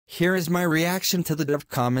Here is my reaction to the dev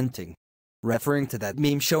commenting, referring to that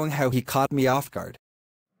meme showing how he caught me off guard.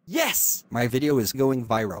 Yes! My video is going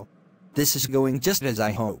viral. This is going just as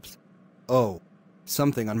I hoped. Oh,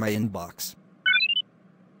 something on my inbox.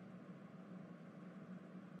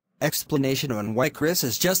 Explanation on why Chris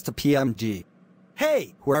is just a PMG.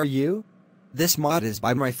 Hey, where are you? This mod is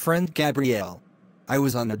by my friend Gabriel. I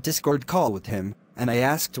was on a Discord call with him, and I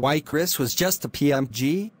asked why Chris was just a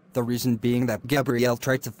PMG, the reason being that Gabriel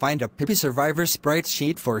tried to find a Pippi Survivor sprite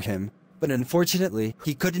sheet for him, but unfortunately,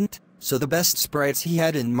 he couldn't, so the best sprites he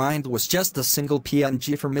had in mind was just a single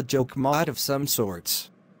PNG from a joke mod of some sorts.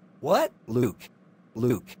 What? Luke.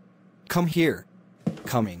 Come here.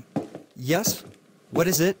 Coming. Yes? What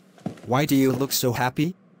is it? Why do you look so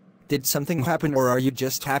happy? Did something happen or are you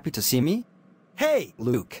just happy to see me? Hey,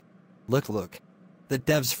 Luke. Look. The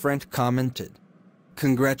dev's friend commented.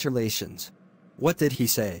 Congratulations. What did he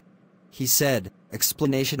say? He said,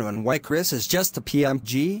 explanation on why Chris is just a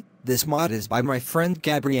PMG, this mod is by my friend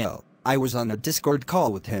Gabriel. I was on a Discord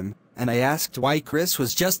call with him, and I asked why Chris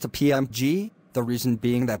was just a PMG, the reason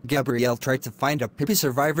being that Gabriel tried to find a Pippi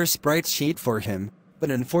Survivor sprite sheet for him, but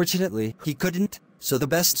unfortunately, he couldn't, so the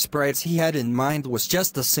best sprites he had in mind was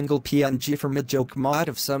just a single PNG from a joke mod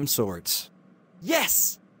of some sorts.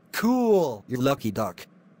 Yes! Cool! You're lucky duck.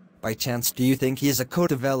 By chance do you think he is a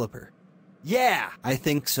co-developer? Yeah, I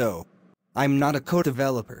think so. I'm not a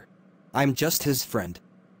co-developer. I'm just his friend.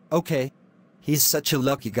 Okay. He's such a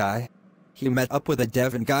lucky guy. He met up with a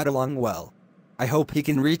dev and got along well. I hope he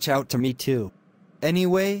can reach out to me too.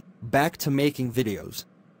 Anyway, back to making videos.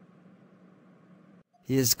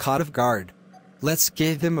 He is caught off guard. Let's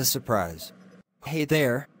give him a surprise. Hey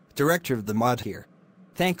there, director of the mod here.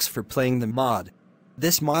 Thanks for playing the mod.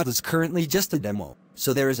 This mod is currently just a demo,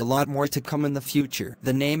 so there is a lot more to come in the future.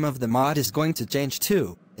 The name of the mod is going to change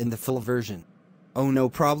too, in the full version. Oh no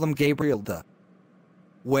problem Gabriel duh.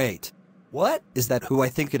 Wait. What? Is that who I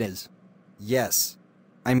think it is? Yes.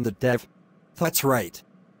 I'm the dev. That's right.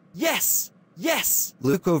 Yes!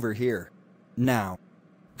 Look over here. Now.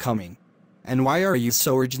 Coming. And why are you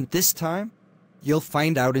so urgent this time? You'll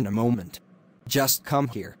find out in a moment. Just come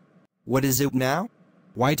here. What is it now?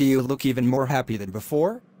 Why do you look even more happy than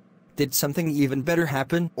before? Did something even better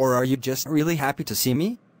happen, or are you just really happy to see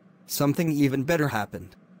me? Something even better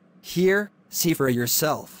happened. Here, see for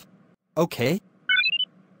yourself. Okay?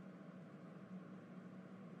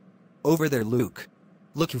 Over there, Luke.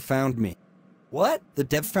 Look who found me. What? The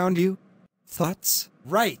dev found you? Thoughts?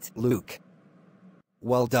 Right, Luke.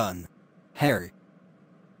 Well done, Harry.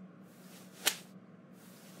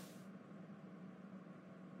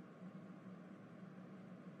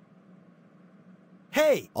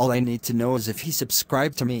 Hey! All I need to know is if he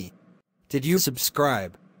subscribed to me. Did you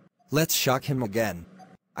subscribe? Let's shock him again.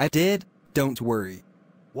 I did, don't worry.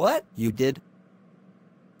 What? You did?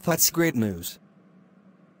 That's great news.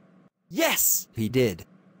 Yes! He did.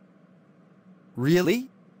 Really?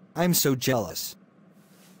 I'm so jealous.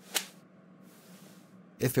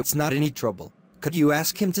 If it's not any trouble, could you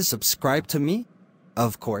ask him to subscribe to me?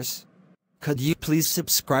 Of course. Could you please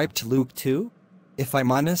subscribe to Luke too? If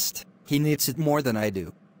I'm honest, he needs it more than I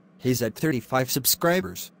do. He's at 35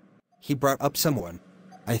 subscribers. He brought up someone.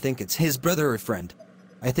 I think it's his brother or friend.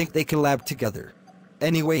 I think they collab together.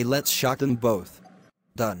 Anyway, let's shock them both.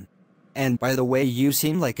 Done. And by the way, you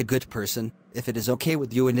seem like a good person, if it is okay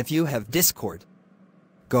with you and if you have Discord.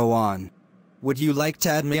 Go on. Would you like to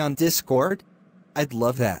add me on Discord? I'd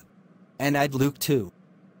love that. And I'd Luke too.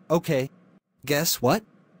 Okay. Guess what?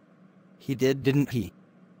 He did, didn't he?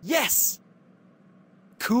 Yes!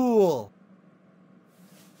 Cool!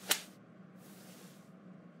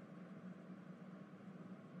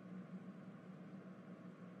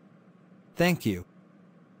 Thank you.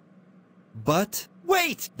 But,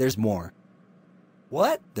 wait! There's more.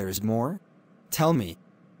 What? There's more? Tell me.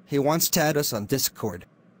 He wants to add us on Discord.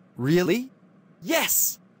 Really?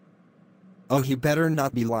 Yes! Oh, he better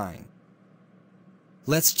not be lying.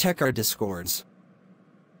 Let's check our Discords.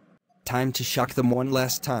 Time to shock them one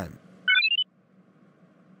last time.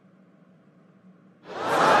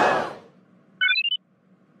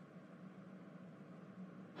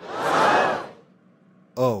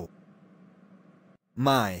 Oh.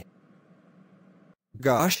 My.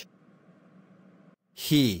 Gosh.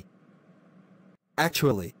 He.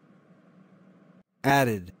 Actually.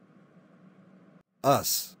 Added.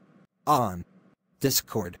 Us. On.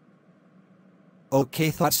 Discord.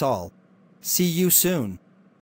 Okay, that's all. See you soon.